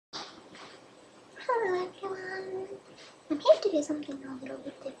Hello everyone! I'm here to do something a little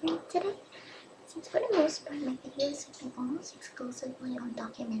bit different today. Since for the most part my videos have been almost exclusively on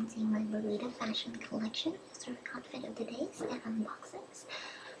documenting my Lolita fashion collection, sort of outfit of the days and unboxings,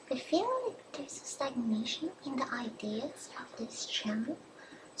 I feel like there's a stagnation in the ideas of this channel.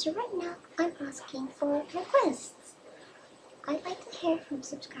 So right now I'm asking for requests. I'd like to hear from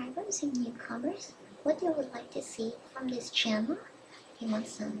subscribers and newcomers what you would like to see from this channel. You want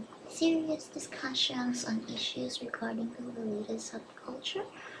some serious discussions on issues regarding the Lolita subculture?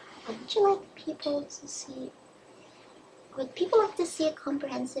 Or would you like people to see... Would people like to see a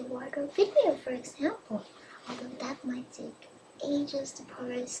comprehensive wardrobe video, for example? Although that might take ages to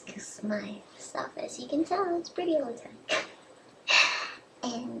post because my stuff, as you can tell, is pretty low tech.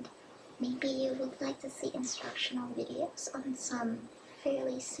 And maybe you would like to see instructional videos on some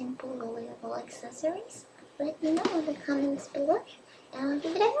fairly simple relatable accessories? Let me know in the comments below and I'll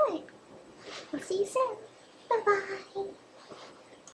give it a like. I'll see you soon. Bye bye.